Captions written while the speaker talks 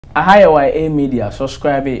ODEHYIEBA Media,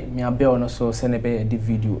 subscribe me a bell no so send a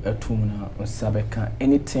video a tumuna on Sabeka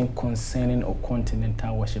anything concerning or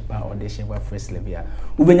continental worship or ODEHYIEBA Prisilia.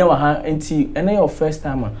 Ubenya waha enti ene your first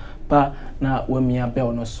time pa na we me a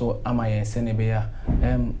bell no so amaye send a bear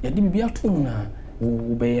yadi bibia tumuna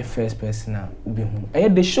ube first person ubi hu.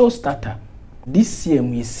 The show starter this year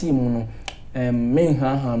we see muno men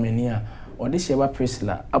ha mania ODEHYIEBA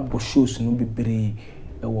Priscilla abo shows no bebre.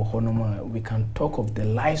 We can talk of the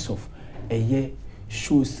lives of a year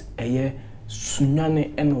shoes a year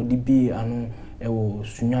sunyane NODB ano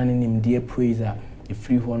sunyane nim dear praiser a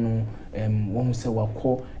free one who say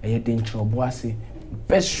wako a year danger Obuasi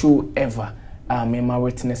best show ever. My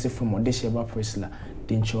witness from ODEHYIEBA Priscilla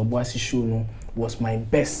danger Obuasi show no was my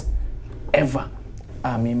best ever.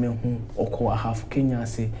 Me who oko half Kenya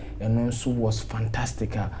say and also was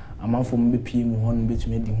fantastic. A man from BPM one bit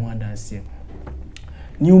made the one dance here.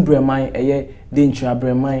 New Bremai, danger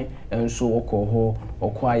Bremai, and so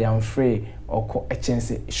oko I am free, oko a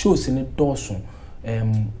chance shows in a dorsum,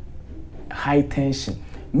 high tension.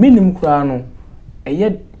 Minimum crown,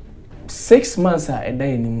 6 months a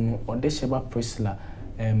day in ODEHYIEBA Priscilla,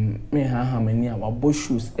 me ha many our bush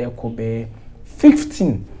shoes, be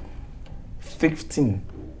 15,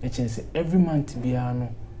 a chance every month be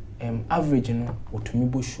average, or to me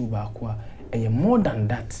bush shoe back, more than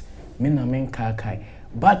that, men kakai.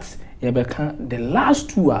 But yebeka the last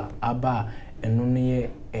two are aba eno ne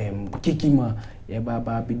kikima yeba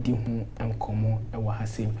bidi hu enkomo ewa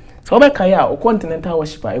hase so obeka ya o continental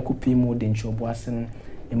worshiper ekupi mu de Obuasi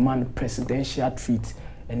a man presidential treat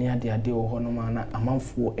eni ade o hono ma na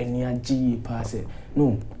amanfo eni agi pass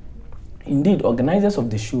no indeed organizers of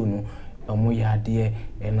the show no omo ya ade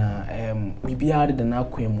na bibia ade na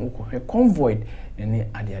akwem ukwohwe convoy eni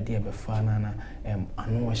ade befa na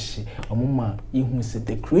ano hye omuma ihu se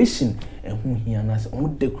decoration ehu hia na se omo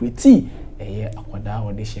decorate akwada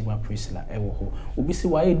ODEHYIEBA Priscilla ewo ho obi se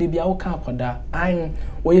waye de bia wo ka akwada an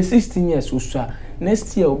wo 16 years usua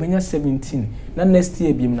next year obenya 17 na next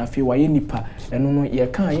year biem na fe waye nipa eno no ye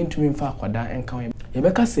kan yentumi mfa akwada enka ye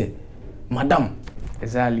beka se madam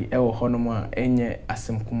exactly ewo ho no ma enye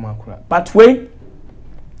asemkuma kura but wait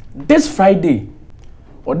this Friday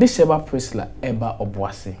ODEHYIEBA Priscilla eba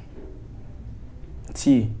Obuasi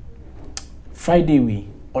Friday we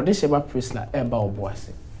ODEHYIEBA Priscilla eba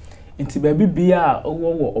Obuasi inti baby bia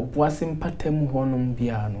owo Obuasi mpatem honum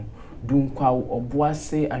bia no dunkwa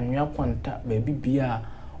Obuasi anwea kwanta baby bia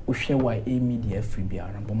ohwe wa media free bia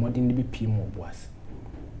na bomodin de bepie mu Obuasi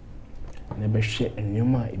na behwe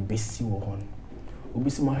enwuma ebesi wo hon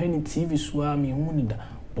obisi ma hwani TV so a me hu ni da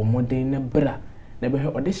bomodin na bra na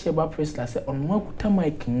behwe ODEHYIEBA Priscilla se onwa kuta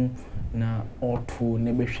mic na auto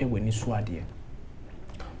na behwe wani so ade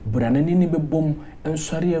branani ni bebom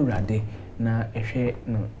ensori awrade na ehwe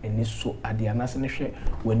no eni so ade anase ne hwe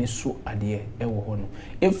wani so ade ewo ho no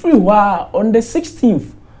every wa on the 16th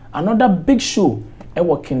another big show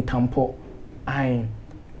ewo Kintampo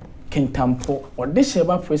Kintampo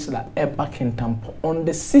ODEHYIEBA Priscilla eba Kintampo on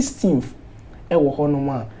the 16th ewo ho no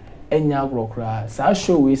ma enya agrokra sa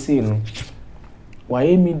show we say no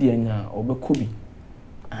waye media nya obekobi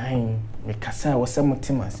me kasa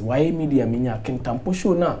wasemotimas waye media menya Kintampo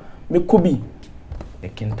show na me kobi the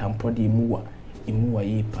Kintampo de imuwa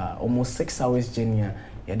yipa almost 6 hours journey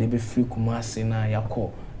ya de be free Kumasi na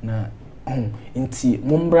yako na inti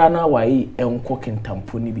mumbra na waye enko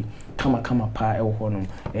Kintampo ni bi kama pa ewo honom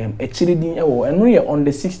echiridin ewo eno ye on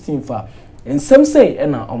the 16th and some say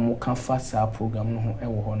ena omuka fasa program no ho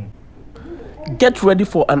ewo honom. Get ready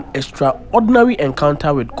for an extraordinary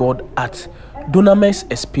encounter with God at Dunamis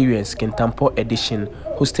Experience Kintampo edition,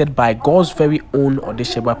 hosted by God's very own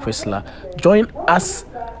ODEHYIEBA Priscilla. Join us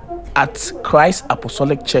at Christ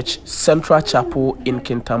Apostolic Church Central Chapel in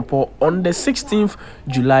Kintampo on the 16th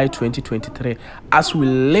July 2023 as we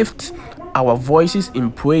lift our voices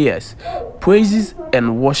in prayers, praises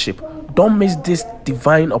and worship. Don't miss this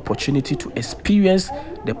divine opportunity to experience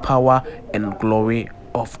the power and glory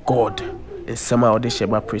of God. Sama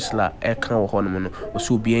ODEHYIEBA Priscilla eka wo hono no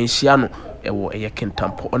oso bi enhia no ewo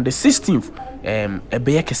Kintampo on the 16th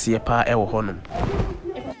ebe yekese pa ewo hono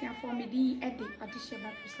ebusia for me di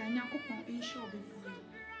ODEHYIEBA Priscilla nyakopon ensure be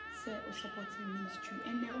say o supporting ministry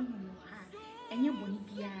ene onu ha enye boni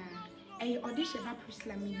bia ODEHYIEBA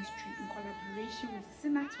Priscilla ministry in collaboration with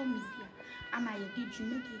Senator Media ana ye di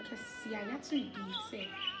dwumadi kese ya to di say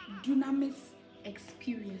Dunamis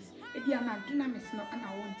experience ebi ana Dunamis no ana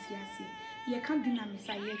wonti ase ye can Dunamis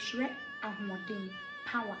a ye hwe ahomodin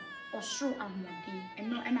power osro ahomodin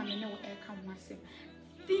eno na me ne wo e ka ho ase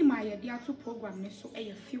theme a ye dia to program ne so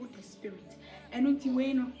e feel the spirit eno nti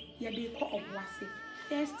we no ye de ko Obuasi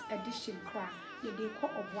first edition kra ye de ko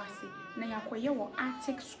Obuasi na yakoye wo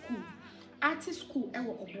Arctic school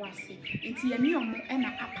ewo Obuasi nti ye ne omo e na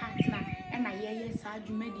apartner e na ye sa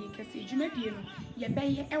dwumadi kese dwumadi no ye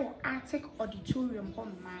beye ewo Arctic auditorium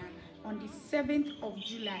honma on the 7th of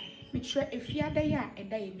July metre efiada ya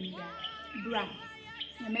eda ye niya bra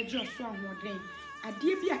ye mejo so ahoden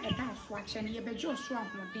adie bi a eda so ache ne ye bejo so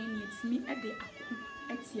ahoden ne etimi e de ako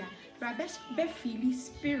etia bra be feel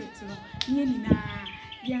spirit no ne nyina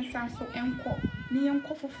yensan so enko ne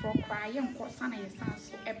yenko foforo kra yenko sana yesan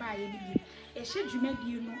so eba ye bi e hye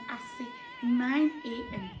dwumadi no ase 9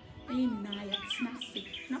 am na ya tnase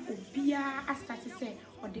na obia astart se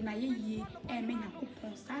ode na yeye e menya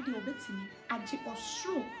kopon sa de obetimi age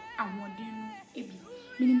osro ahoden no ebi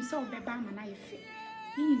minim se obeba ama na yefe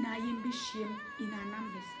ni na ye mbehiem in our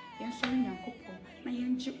numbers yen so nyankopon na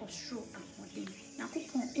yenje osro ahoden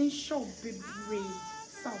nyankopon enshow bebre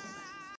sa